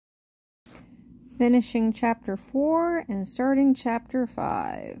Finishing chapter 4 and starting chapter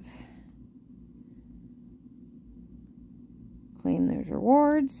 5. Claim those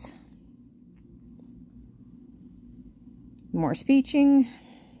rewards. More speeching.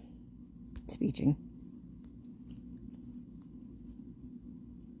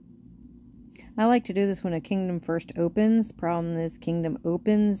 I like to do this when a kingdom first opens. Problem is, kingdom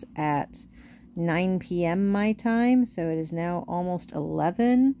opens at 9 p.m. my time, so it is now almost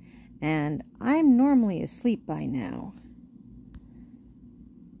 11, and I'm normally asleep by now.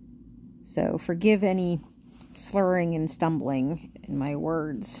 So forgive any slurring and stumbling in my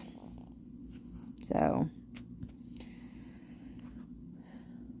words. So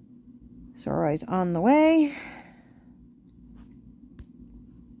Sauroi's on the way.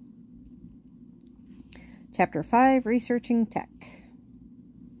 Chapter 5, Researching Tech.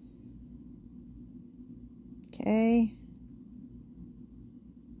 Okay.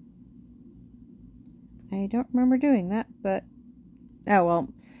 I don't remember doing that, but... oh, well.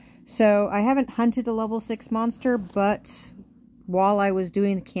 So, I haven't hunted a level 6 monster, but while I was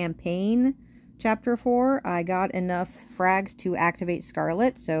doing the campaign, Chapter 4, I got enough frags to activate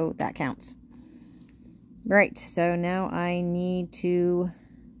Scarlet, so that counts. Right, so now I need to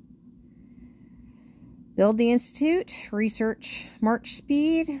build the Institute, research March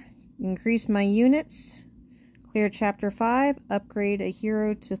speed, increase my units, clear Chapter 5, upgrade a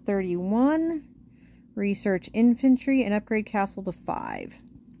hero to 31, research infantry, and upgrade castle to 5.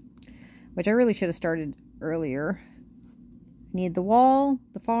 Which I really should have started earlier. I need the wall,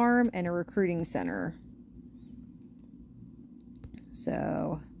 the farm, and a recruiting center.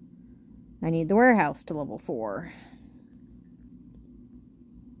 So, I need the warehouse to level 4.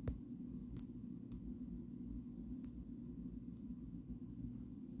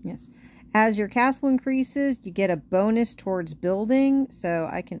 Yes. As your castle increases, you get a bonus towards building, so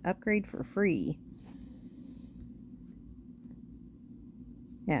I can upgrade for free.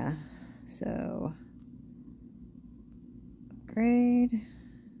 Yeah. So, upgrade,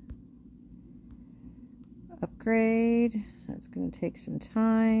 that's going to take some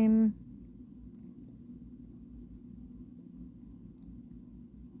time.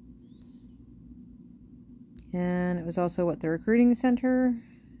 And it was also what, the recruiting center?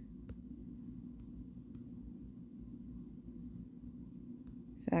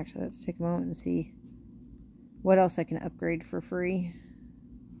 So actually, let's take a moment and see what else I can upgrade for free.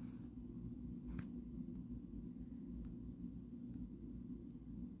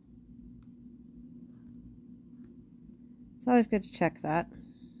 It's always good to check that.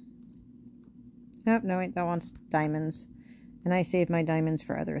 Oh, no, wait, that wants diamonds. And I saved my diamonds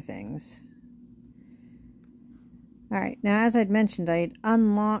for other things. Alright, now as I'd mentioned, I'd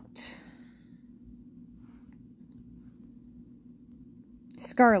unlocked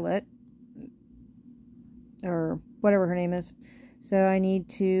Scarlet, or whatever her name is. So I need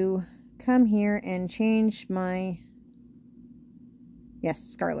to come here and change my... yes,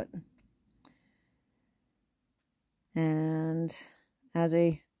 Scarlet. And as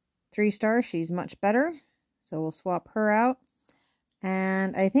a 3-star, she's much better. So we'll swap her out.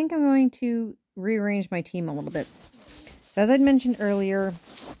 And I think I'm going to rearrange my team a little bit. So as I'd mentioned earlier,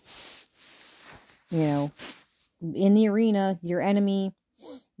 you know, in the arena, your enemy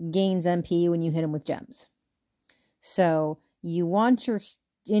gains MP when you hit them with gems. So you want your,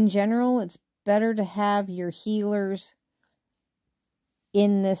 in general, it's better to have your healers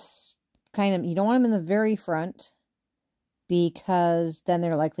in this kind of, you don't want them in the very front, because then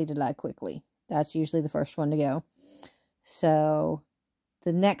they're likely to die quickly. That's usually the first one to go. So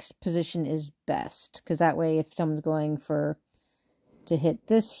the next position is best, because that way if someone's going to hit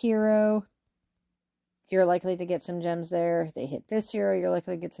this hero, you're likely to get some gems there. They hit this hero, you're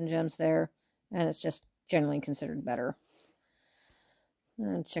likely to get some gems there. And it's just generally considered better.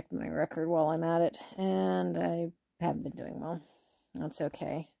 I'll check my record while I'm at it. And I haven't been doing well. That's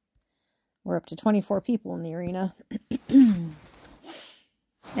okay. We're up to 24 people in the arena.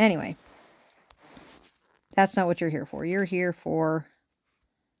 Anyway. That's not what you're here for. You're here for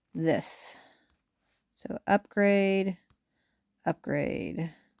this. So upgrade.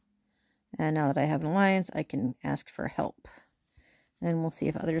 Upgrade. And now that I have an alliance, I can ask for help. And we'll see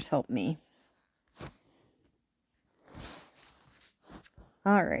if others help me.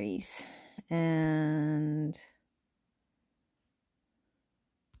 Alrighties. And...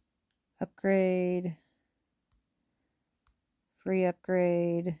 upgrade. Free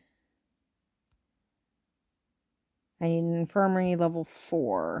upgrade. I need an infirmary level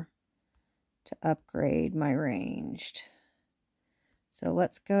 4 to upgrade my ranged. So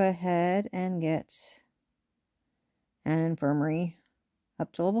let's go ahead and get an infirmary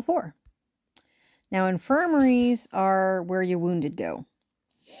up to level 4. Now, infirmaries are where your wounded go.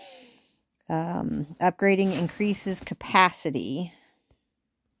 Upgrading increases capacity.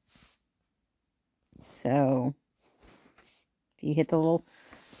 So, if you hit the little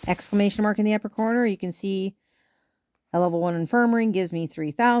exclamation mark in the upper corner, you can see a level 1 infirmary gives me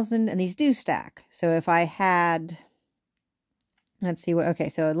 3,000, and these do stack. So if I had, let's see what, okay,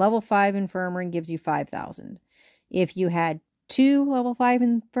 so a level 5 infirmary gives you 5,000. If you had 2 level 5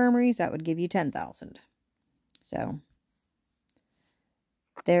 infirmaries, that would give you 10,000. So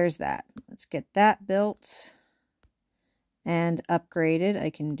there's that. Let's get that built and upgraded. I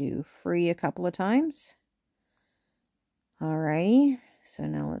can do free a couple of times. Alrighty, so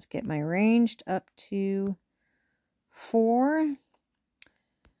now let's get my ranged up to 4.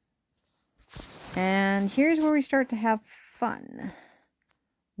 And here's where we start to have fun.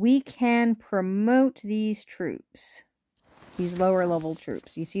 We can promote these troops, these lower level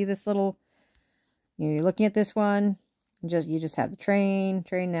troops. You see this little, you're looking at this one, you just have the train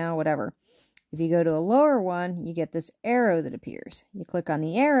now, whatever. If you go to a lower one, you get this arrow that appears. You click on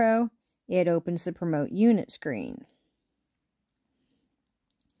the arrow, it opens the promote unit screen.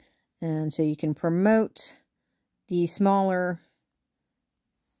 And so you can promote the smaller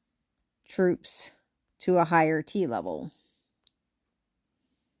troops to a higher T level.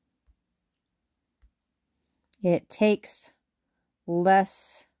 It takes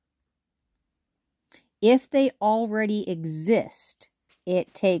less. If they already exist,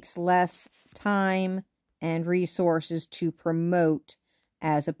 it takes less time and resources to promote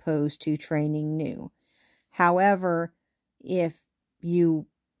as opposed to training new. However, if you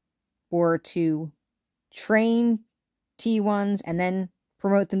were to train T1s and then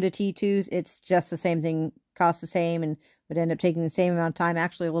promote them to T2s, it's just the same thing, costs the same, and would end up taking the same amount of time,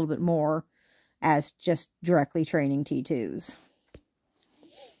 actually a little bit more, as just directly training T2s.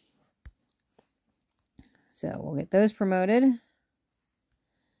 So we'll get those promoted.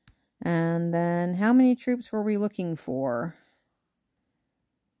 And then how many troops were we looking for?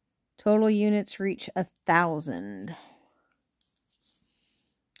 Total units reach 1,000.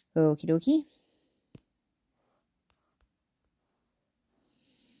 Okie dokie.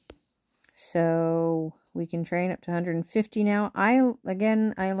 So we can train up to 150 now. I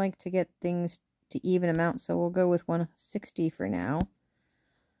like to get things to even amount, so we'll go with 160 for now.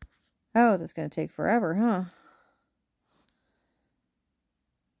 Oh, that's going to take forever, huh?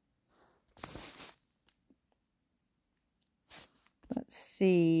 Let's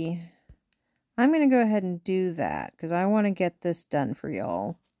see. I'm going to go ahead and do that because I want to get this done for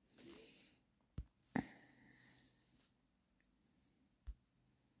y'all.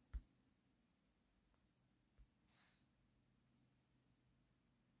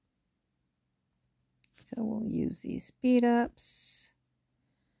 So we'll use these speed ups.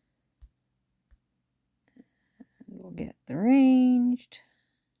 And we'll get the ranged.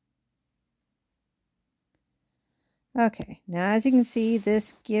 Okay, now as you can see,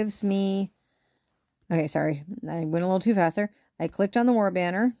 this gives me... Okay, sorry, I went a little too fast there. I clicked on the war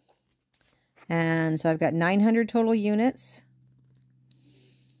banner. And so I've got 900 total units.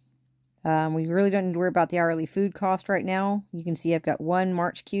 We really don't need to worry about the hourly food cost right now. You can see I've got 1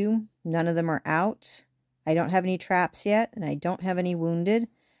 march queue. None of them are out. I don't have any traps yet, and I don't have any wounded.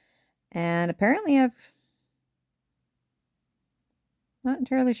 And apparently I've... Not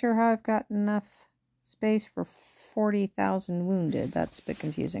entirely sure how I've got enough space for 40,000 wounded. That's a bit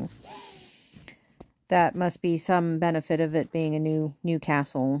confusing. That must be some benefit of it being a new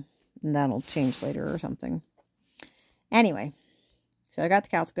castle, and that'll change later or something. Anyway, so I got the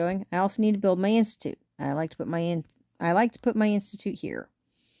council going. I also need to build my institute. I like to put my institute here.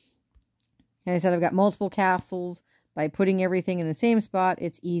 And I said I've got multiple castles. By putting everything in the same spot,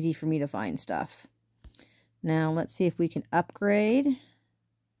 it's easy for me to find stuff. Now let's see if we can upgrade.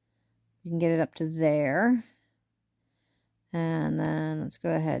 We can get it up to there. And then let's go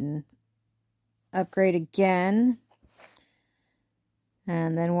ahead and upgrade again.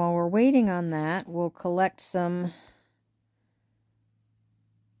 And then while we're waiting on that, we'll collect some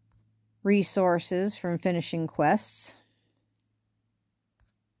resources from finishing quests.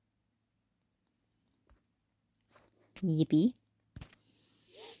 Yippee.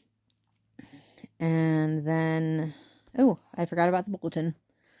 And then, oh, I forgot about the bulletin.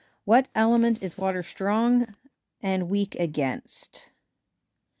 What element is water strong and weak against?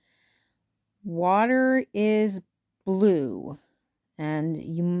 Water is blue. And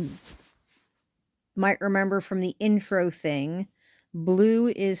you might remember from the intro thing, blue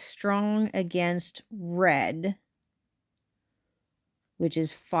is strong against red, which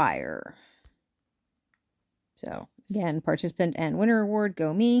is fire. So, again, participant and winner award,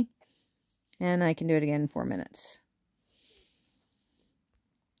 go me. And I can do it again in 4 minutes.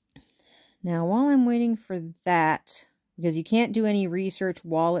 Now, while I'm waiting for that, because you can't do any research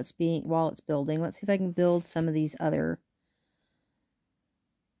while it's building. Let's see if I can build some of these other.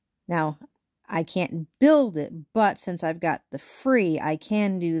 Now, I can't build it, but since I've got the free, I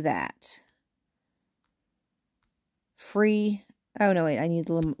can do that. Free. Oh, no, wait. I need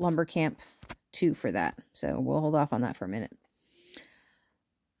the lumber camp 2 for that. So we'll hold off on that for a minute.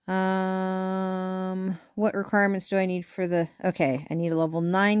 What requirements do I need for the... Okay, I need a level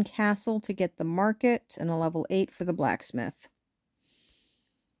 9 castle to get the market and a level 8 for the blacksmith.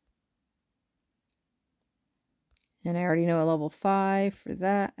 And I already know a level 5 for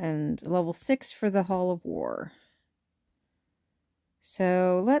that and a level 6 for the Hall of War.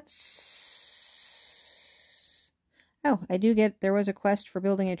 So let's... Oh, there was a quest for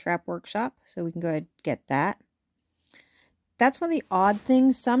building a trap workshop, so we can go ahead and get that. That's one of the odd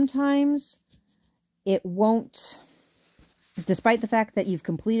things. Sometimes it won't, despite the fact that you've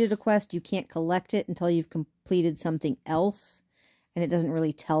completed a quest, you can't collect it until you've completed something else, and it doesn't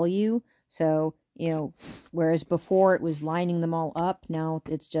really tell you. So, you know, whereas before it was lining them all up, now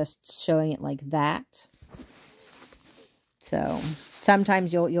it's just showing it like that. So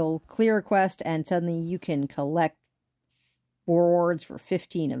sometimes you'll clear a quest and suddenly you can collect rewards for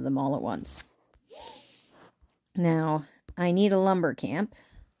 15 of them all at once. Now, I need a lumber camp,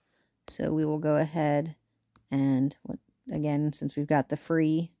 so we will go ahead and, again, since we've got the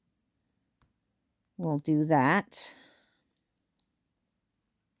free, we'll do that.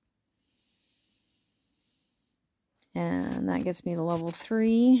 And that gets me to level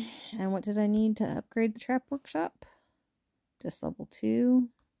 3. And what did I need to upgrade the trap workshop? Just level 2,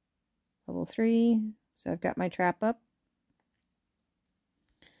 level 3. So I've got my trap up.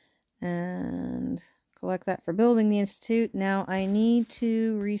 And collect that for building the institute. Now I need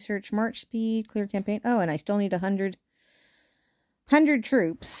to research march speed, clear campaign. Oh, and I still need 100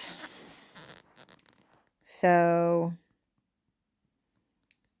 troops. So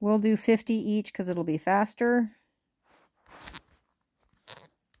we'll do 50 each because it'll be faster.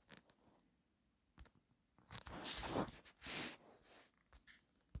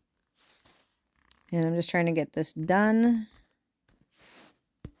 And I'm just trying to get this done.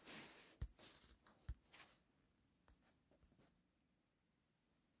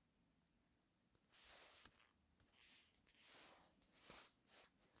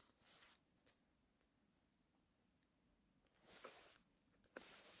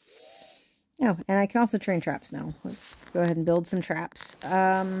 Oh, and I can also train traps now. Let's go ahead and build some traps.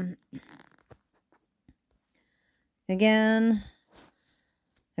 Again,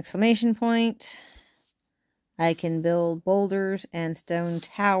 exclamation point. I can build boulders and stone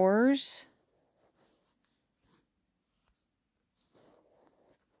towers.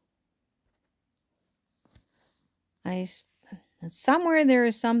 Somewhere there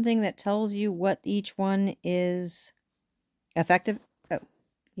is something that tells you what each one is effective. Oh,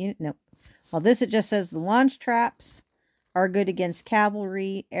 no. Well, this, it just says the launch traps are good against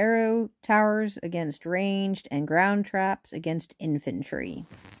cavalry, arrow towers against ranged, and ground traps against infantry.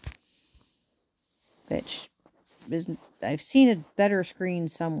 Which is, I've seen a better screen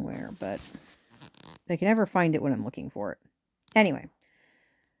somewhere, but I can never find it when I'm looking for it. Anyway,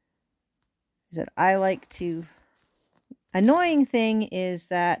 is that I like to... Annoying thing is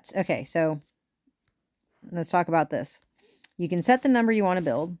that... Okay, so let's talk about this. You can set the number you want to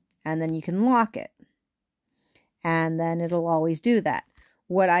build, and then you can lock it. And then it'll always do that.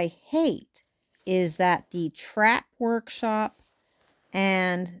 What I hate is that the trap workshop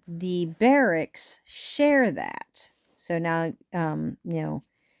and the barracks share that. So now, you know,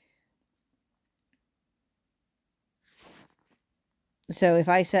 so if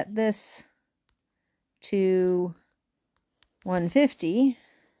I set this to 150,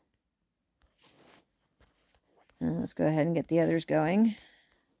 let's go ahead and get the others going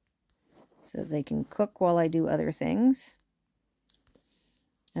so they can cook while I do other things.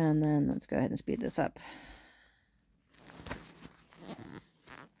 And then let's go ahead and speed this up.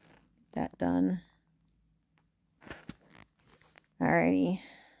 That done. Alrighty.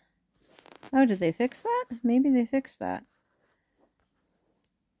 Oh, did they fix that? Maybe they fixed that.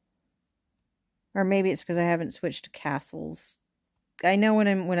 Or maybe it's because I haven't switched to castles. I know when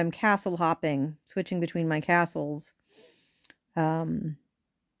I'm castle hopping, switching between my castles,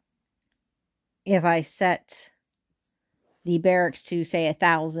 if I set the barracks to, say,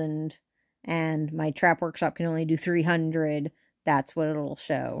 1,000 and my trap workshop can only do 300, that's what it'll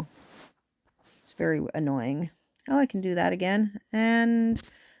show. It's very annoying. Oh, I can do that again. And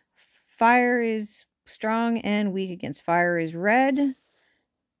fire is strong and weak against fire is red.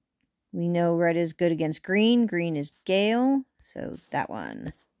 We know red is good against green. Green is Gale. So that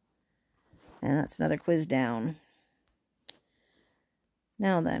one. And that's another quiz down.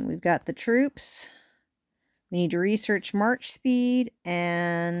 Now then, we've got the troops. We need to research march speed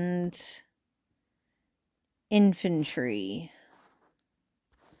and infantry.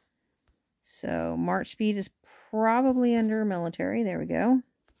 So march speed is probably under military. There we go.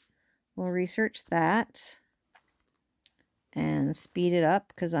 We'll research that and speed it up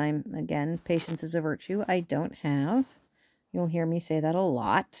because again, patience is a virtue I don't have. You'll hear me say that a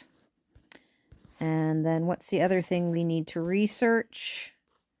lot. And then what's the other thing we need to research?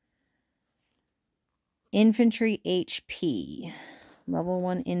 Infantry HP. Level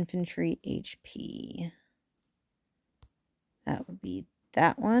 1 infantry HP. That would be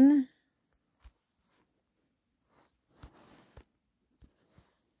that one.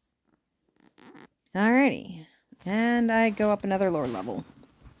 Alrighty. And I go up another lore level.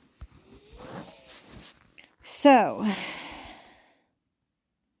 So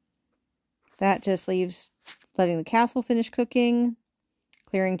that just leaves letting the castle finish cooking,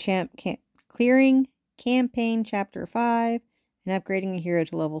 clearing campaign chapter 5, and upgrading a hero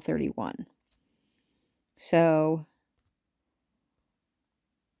to level 31. So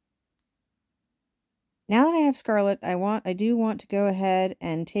now that I have Scarlet, I do want to go ahead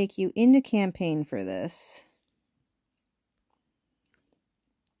and take you into campaign for this.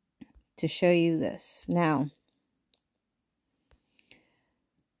 To show you this. Now,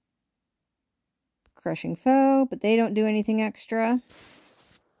 crushing foe, but they don't do anything extra.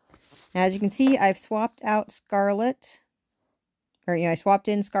 Now, as you can see, I've swapped out Scarlet. I swapped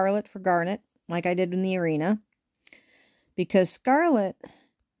in Scarlet for Garnet, like I did in the arena. Because Scarlet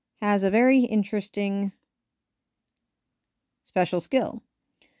has a very interesting special skill.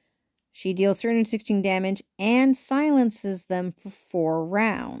 She deals 316 damage and silences them for 4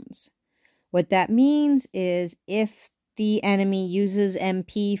 rounds. What that means is if the enemy uses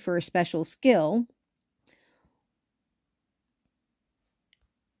MP for a special skill,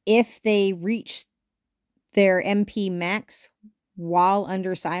 if they reach their MP max while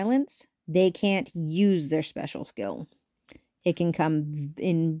under silence, they can't use their special skill. It can come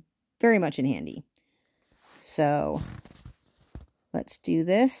in very much in handy. So let's do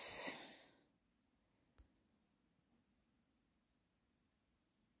this.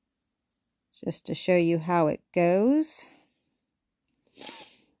 Just to show you how it goes. It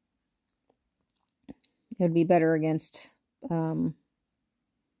would be better against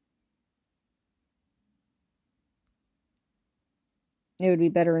it would be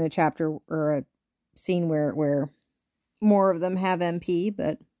better in a chapter or a scene where more of them have MP,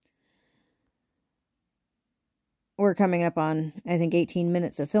 but we're coming up on, I think, 18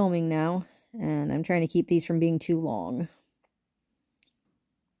 minutes of filming now, and I'm trying to keep these from being too long.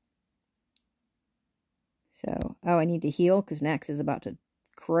 So, I need to heal because Nax is about to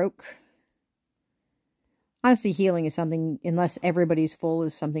croak. Honestly, healing is something, unless everybody's full,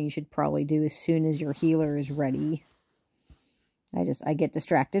 is something you should probably do as soon as your healer is ready. I get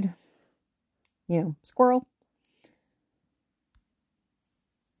distracted. Squirrel.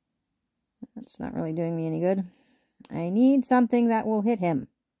 That's not really doing me any good. I need something that will hit him.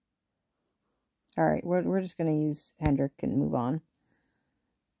 Alright, we're just going to use Hendrik and move on.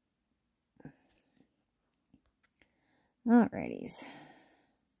 Alrighties.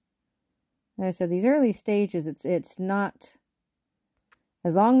 Like I said, these early stages, it's not,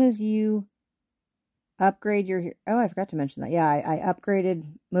 as long as you upgrade your, oh, I forgot to mention that. Yeah, I upgraded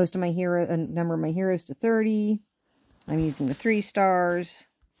most of my a number of my heroes to 30. I'm using the 3 stars.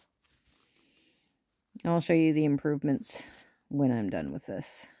 I'll show you the improvements when I'm done with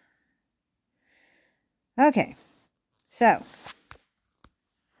this. Okay, so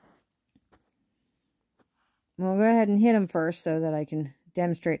we'll go ahead and hit him first so that I can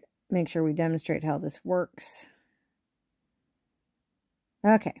make sure we demonstrate how this works.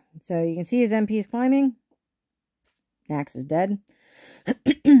 Okay, so you can see his MP is climbing. Nax is dead.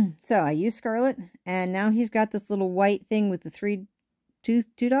 So I use Scarlet, and now he's got this little white thing with the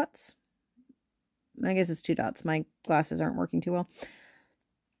two dots. I guess it's 2 dots. My glasses aren't working too well.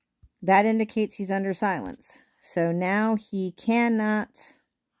 That indicates he's under silence. So now he cannot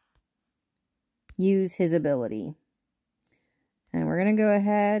use his ability. And we're going to go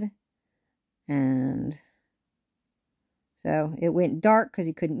ahead and... So it went dark because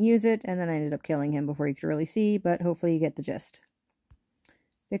he couldn't use it, and then I ended up killing him before he could really see, but hopefully you get the gist.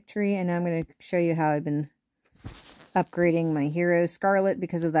 Victory, and now I'm going to show you how I've been upgrading my hero. Scarlet,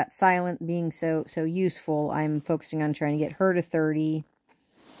 because of that silent being so useful, I'm focusing on trying to get her to 30.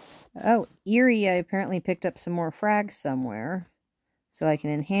 Oh, Eerie, I apparently picked up some more frags somewhere. So I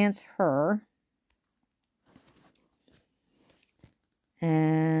can enhance her.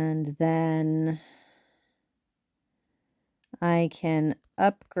 And then I can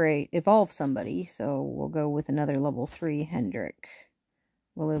evolve somebody. So we'll go with another level 3 Hendrik.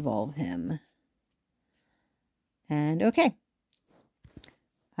 We'll evolve him. And okay.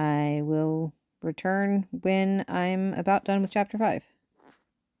 I will return when I'm about done with chapter 5.